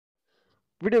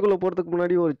வீடியோக்குள்ள போறதுக்கு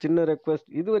முன்னாடி ஒரு சின்ன ரெக்வெஸ்ட்.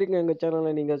 இதுவரைக்கும் எங்க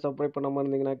சேனலை நீங்க சப்ஸ்கிரைப் பண்ணாம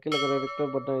இருந்தீங்கன்னா, கீழ இருக்கிற ரெட்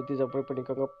கலர் பட்டனை அழுத்தி சப்ஸ்கிரைப்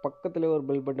பண்ணிக்கோங்க. பக்கத்திலேயே ஒரு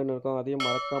பெல் பட்டன் இருக்கும். அதையும்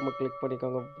மறக்காம கிளிக்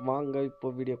பண்ணிக்கோங்க. வாங்க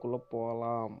இப்போ வீடியோக்குள்ள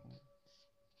போலாம்.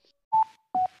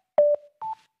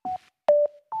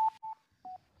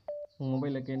 உங்கள்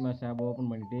மொபைலில் Kinemaster ஆப்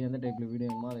ஓப்பன் பண்ணிவிட்டு எந்த டைப்பில் வீடியோ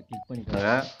வேணுமோ அதை கிளிக்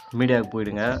பண்ணிக்கோங்க. மீடியாவுக்கு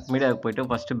போயிடுங்க. மீடியாவுக்கு போயிட்டு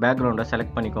ஃபஸ்ட்டு பேக்ரவுண்டை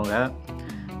செலக்ட் பண்ணிக்கோங்க.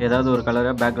 ஏதாவது ஒரு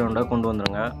கலரை பேக்ரவுண்டை கொண்டு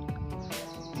வந்துடுங்க.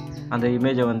 அந்த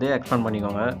இமேஜை வந்து எக்ஸ்பேண்ட்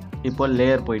பண்ணிக்கோங்க. இப்போ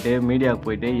லேயர் போயிட்டு மீடியாவுக்கு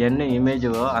போயிட்டு என்ன இமேஜோ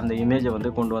அந்த இமேஜை வந்து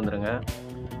கொண்டு வந்துடுங்க.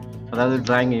 அதாவது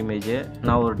டிராயிங் இமேஜ்.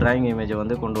 நான் ஒரு டிராயிங் இமேஜை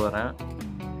வந்து கொண்டு வரேன்.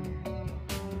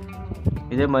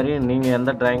 இதே மாதிரி நீங்கள்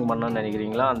எந்த டிராயிங் பண்ணணும்னு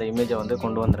நினைக்கிறீங்களோ அந்த இமேஜை வந்து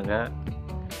கொண்டு வந்துடுங்க.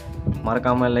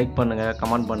 மறக்காமல் லைக் பண்ணுங்கள்,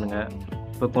 கமெண்ட் பண்ணுங்கள்.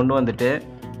 இப்போ கொண்டு வந்துட்டு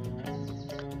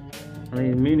அந்த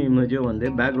மீன் இமேஜும் வந்து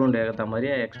பேக்ரவுண்ட் ஏற்ற மாதிரி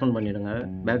எக்ஸ்பேண்ட் பண்ணிவிடுங்க.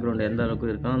 பேக்ரவுண்டு எந்த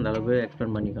அளவுக்கு இருக்கோ அந்த அளவுக்கு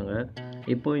எக்ஸ்பேண்ட் பண்ணிக்கோங்க.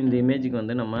 இப்போது இந்த இமேஜுக்கு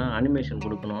வந்து நம்ம அனிமேஷன்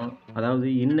கொடுக்கணும், அதாவது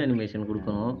அனிமேஷன்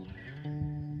கொடுக்கணும்.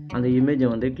 அந்த இமேஜை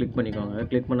வந்து கிளிக் பண்ணிக்கோங்க.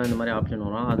 கிளிக் பண்ணால் இந்த மாதிரி ஆப்ஷன்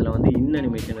வரும். அதில் வந்து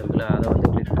அனிமேஷன் இருக்குல்ல, அதை வந்து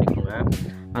கிளிக் பண்ணிக்கோங்க.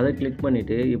 அதை கிளிக்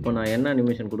பண்ணிவிட்டு இப்போ நான் என்ன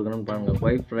அனிமேஷன் கொடுக்கணும்னு பாருங்கள்.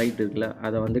 ஒயிட் ரைட் இருக்குல்ல,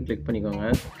 அதை வந்து கிளிக் பண்ணிக்கோங்க.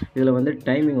 இதில் வந்து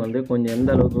டைமிங் வந்து கொஞ்சம்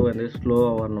எந்த அளவுக்கு வந்து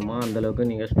ஸ்லோவாக வரணுமோ அந்தளவுக்கு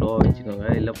நீங்கள் ஸ்லோவாக வச்சுக்கோங்க.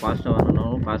 இல்லை ஃபாஸ்ட்டாக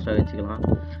வரணும்னாலும் ஃபாஸ்ட்டாக வச்சுக்கலாம்.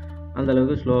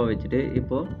 அந்தளவுக்கு ஸ்லோவாக வச்சுட்டு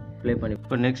இப்போது ப்ளே பண்ணி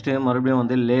இப்போ நெக்ஸ்ட்டு மறுபடியும்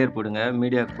வந்து லேயர் போடுங்க.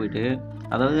 மீடியாவுக்கு போய்ட்டு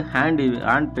அதாவது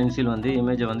ஹேண்ட் பென்சில் வந்து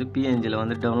இமேஜை வந்து பிஎன்ஜியில்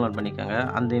வந்து டவுன்லோட் பண்ணிக்கோங்க.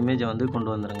 அந்த இமேஜை வந்து கொண்டு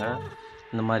வந்துடுங்க.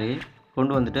 இந்த மாதிரி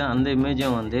கொண்டு வந்துட்டு அந்த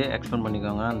இமேஜையும் வந்து எக்ஸ்பேண்ட்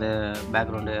பண்ணிக்கோங்க. அந்த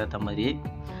பேக்ரவுண்டு ஏற்ற மாதிரி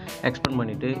எக்ஸ்பேண்ட்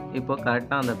பண்ணிவிட்டு இப்போ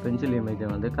கரெக்டாக அந்த பென்சில் இமேஜை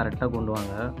வந்து கரெக்டாக கொண்டு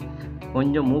வாங்க.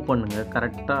 கொஞ்சம் மூவ் பண்ணுங்கள்.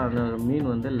 கரெக்டாக அந்த மீன்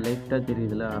வந்து லைட்டாக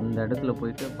தெரியுதுல, அந்த இடத்துல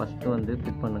போயிட்டு ஃபஸ்ட்டு வந்து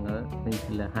ஃபிட் பண்ணுங்கள்.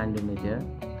 பென்சிலில் ஹேண்ட் இமேஜை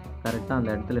கரெக்டாக அந்த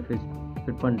இடத்துல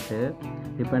ஃபிட் பண்ணிட்டு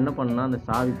இப்போ என்ன பண்ணால் அந்த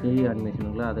சாவி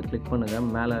அனிமேஷனுக்குள்ள அதை கிளிக் பண்ணுங்கள்.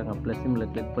 மேலே அங்கே ப்ளஸ் சிம்பிளை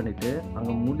கிளிக் பண்ணிவிட்டு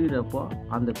அங்கே முடிகிறப்போ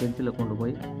அந்த பென்சிலை கொண்டு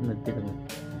போய் நிறுத்திடுங்க.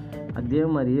 அதே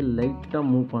மாதிரி லைட்டாக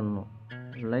மூவ் பண்ணணும்.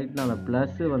 லைட்டாக அந்த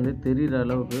ப்ளஸ்ஸு வந்து தெரிகிற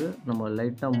அளவுக்கு நம்ம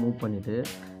லைட்டாக மூவ் பண்ணிவிட்டு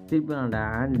திருப்பி அந்த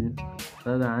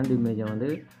ஹேண்ட் இமேஜை வந்து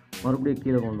மறுபடியும்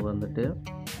கீழே கொண்டு வந்துட்டு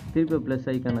திருப்பி ப்ளஸ்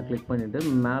ஐக்கானை கிளிக் பண்ணிவிட்டு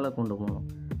மேலே கொண்டு போகணும்.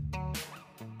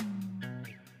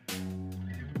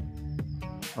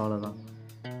 அவ்வளோதான்.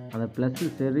 அந்த ப்ளஸ்ஸு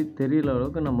தெரிகிற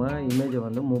அளவுக்கு நம்ம இமேஜை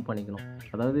வந்து மூவ் பண்ணிக்கணும்.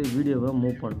 அதாவது வீடியோவை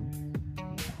மூவ்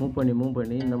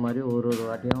பண்ணி இந்த மாதிரி ஒரு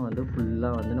வாட்டியும் வந்து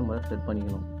ஃபுல்லாக வந்து நம்ம செட்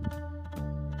பண்ணிக்கணும்.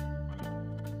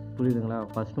 புரியுதுங்களா?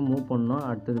 ஃபஸ்ட்டு மூவ் பண்ணணும்,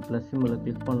 அடுத்தது ப்ளஸ் சிம்பிளை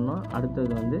கிளிக் பண்ணணும்,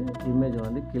 அடுத்தது வந்து இமேஜை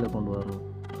வந்து கீழே கொண்டு வரணும்.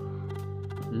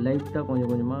 லைட்டாக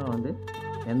கொஞ்சம் கொஞ்சமாக வந்து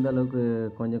எந்த அளவுக்கு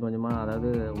கொஞ்சம் கொஞ்சமாக, அதாவது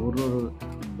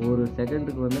ஒரு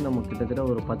செகண்டுக்கு வந்து நம்ம கிட்டத்தட்ட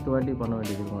ஒரு 10 வாட்டி பண்ண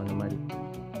வேண்டியது இருக்கும். அந்த மாதிரி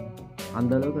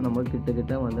அந்த அளவுக்கு நம்ம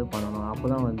கிட்ட வந்து பண்ணணும். அப்போ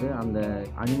தான் வந்து அந்த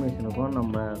அனிமேஷனுக்கும்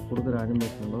நம்ம கொடுக்குற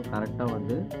அனிமேஷனுக்கும் கரெக்டாக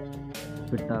வந்து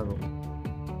ஃபிட் ஆகும்.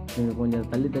 நீங்கள் கொஞ்சம்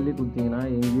தள்ளி கொடுத்தீங்கன்னா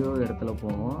எங்கேயோ இடத்துல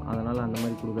போகும். அதனால் அந்த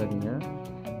மாதிரி கொடுக்காதீங்க.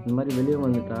 இந்த மாதிரி வெளியே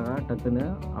வந்துட்டாங்க டக்குன்னு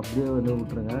அப்படியே வந்து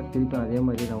விட்டுருங்க. திருப்பி அதே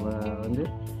மாதிரி நம்ம வந்து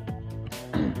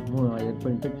எட்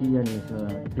பண்ணிவிட்டு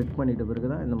அனிமேஷனை கிளிக் பண்ணிட்ட பிறகு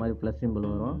தான் இந்த மாதிரி ப்ளஸ்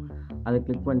சிம்பிள் வரும். அதை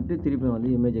கிளிக் பண்ணிவிட்டு திருப்பி வந்து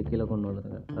இமேஜை கீழே கொண்டு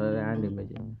வந்துடுங்க. அதாவது ஹேண்ட்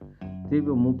இமேஜை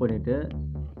திருப்பி மூவ் பண்ணிவிட்டு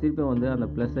திருப்பி வந்து அந்த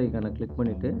ப்ளஸ் ஐக்கானை கிளிக்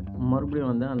பண்ணிவிட்டு மறுபடியும்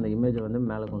வந்து அந்த இமேஜை வந்து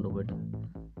மேலே கொண்டு போய்ட்டு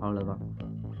அவ்வளோதான்.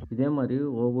 இதே மாதிரி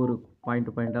ஒவ்வொரு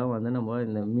பாயிண்ட்டாக வந்து நம்ம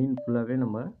இந்த மீன் ஃபுல்லாகவே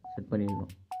நம்ம செட்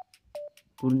பண்ணிடணும்.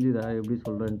 புரிஞ்சுதா எப்படி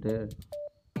சொல்கிறேன்ட்டு?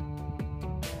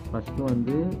 ஃபஸ்ட்டு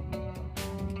வந்து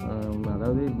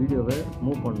அதாவது வீடியோவை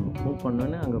மூவ்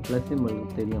பண்ணோன்னே அங்கே ப்ளஸ் சிம்பிள்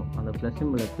தெரியும். அந்த ப்ளஸ்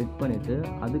சிம்பிளை கிளிக் பண்ணிவிட்டு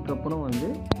அதுக்கப்புறம் வந்து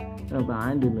இப்போ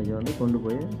ஹேண்ட் இமேஜை வந்து கொண்டு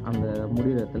போய் அந்த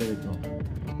முடிகிற இடத்துல வைக்கணும்.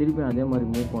 திருப்பி அதே மாதிரி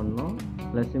மூவ் பண்ணணும்,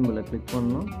 ப்ளஸ் சிம்பிளை கிளிக்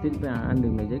பண்ணணும், திருப்பி ஹேண்ட்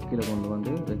இமேஜை கீழே கொண்டு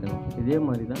வந்து வைக்கணும். இதே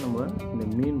மாதிரி தான் நம்ம இந்த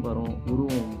மீன் படம்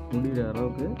உருவம் முடிகிற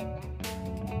அளவுக்கு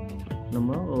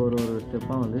நம்ம ஒரு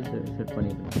ஸ்டெப்பாக வந்து செட்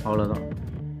பண்ணிக்கணும். அவ்வளோதான்.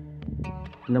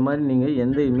 இந்த மாதிரி நீங்கள்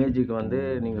எந்த இமேஜுக்கு வந்து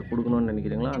நீங்கள் கொடுக்கணும்னு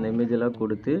நினைக்கிறீங்களோ அந்த இமேஜெல்லாம்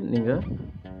கொடுத்து நீங்கள்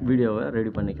வீடியோவை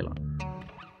ரெடி பண்ணிக்கலாம்.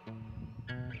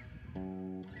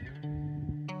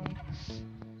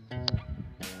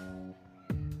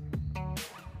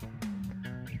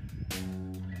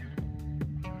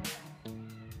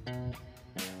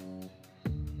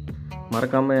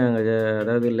 மறக்காமல்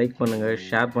அதாவது லைக் பண்ணுங்கள்,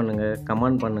 ஷேர் பண்ணுங்கள்,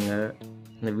 கமெண்ட் பண்ணுங்கள்.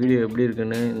 இந்த வீடியோ எப்படி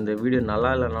இருக்குன்னு, இந்த வீடியோ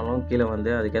நல்லா இல்லைனாலும் கீழே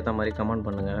வந்து அதுக்கேற்ற மாதிரி கமெண்ட்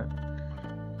பண்ணுங்கள்.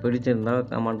 பிடிச்சிருந்தால்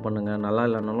கமெண்ட் பண்ணுங்கள், நல்லா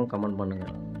இல்லைனாலும் கமெண்ட்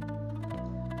பண்ணுங்கள்.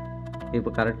 இப்போ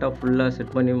கரெக்டாக ஃபுல்லாக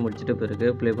செட் பண்ணி முடிச்சிட்ட பிறகு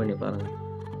ப்ளே பண்ணி பாருங்கள்.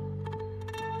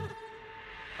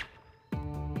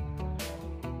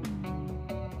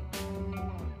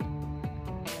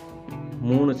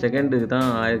 மூணு செகண்டுக்கு தான்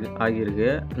ஆகியிருக்கு.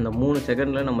 இந்த 3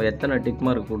 செகண்டில் நம்ம எத்தனை டிக்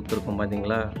மார்க் கொடுத்துருக்கோம்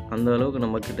பார்த்தீங்களா? அந்த அளவுக்கு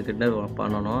நம்ம கிட்ட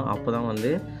பண்ணணும். அப்போ தான்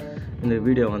வந்து இந்த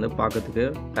வீடியோ வந்து பார்க்கறதுக்கு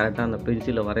கரெக்டாக அந்த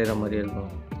பென்சிலில் வரைகிற மாதிரி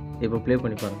இருக்கும். இப்போ ப்ளே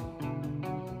பண்ணி பாருங்கள்.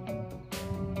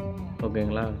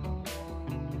 ஓகேங்களா?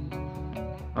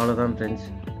 அவ்வளோதான் ஃப்ரெண்ட்ஸ்.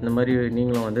 இந்த மாதிரி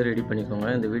நீங்களும் வந்து ரெடி பண்ணிக்கோங்க.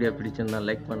 இந்த வீடியோ பிடிச்சிருந்தால்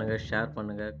லைக் பண்ணுங்கள், ஷேர்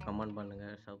பண்ணுங்கள், கமெண்ட்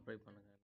பண்ணுங்கள், சப்ஸ்கிரைப் பண்ணுங்கள்.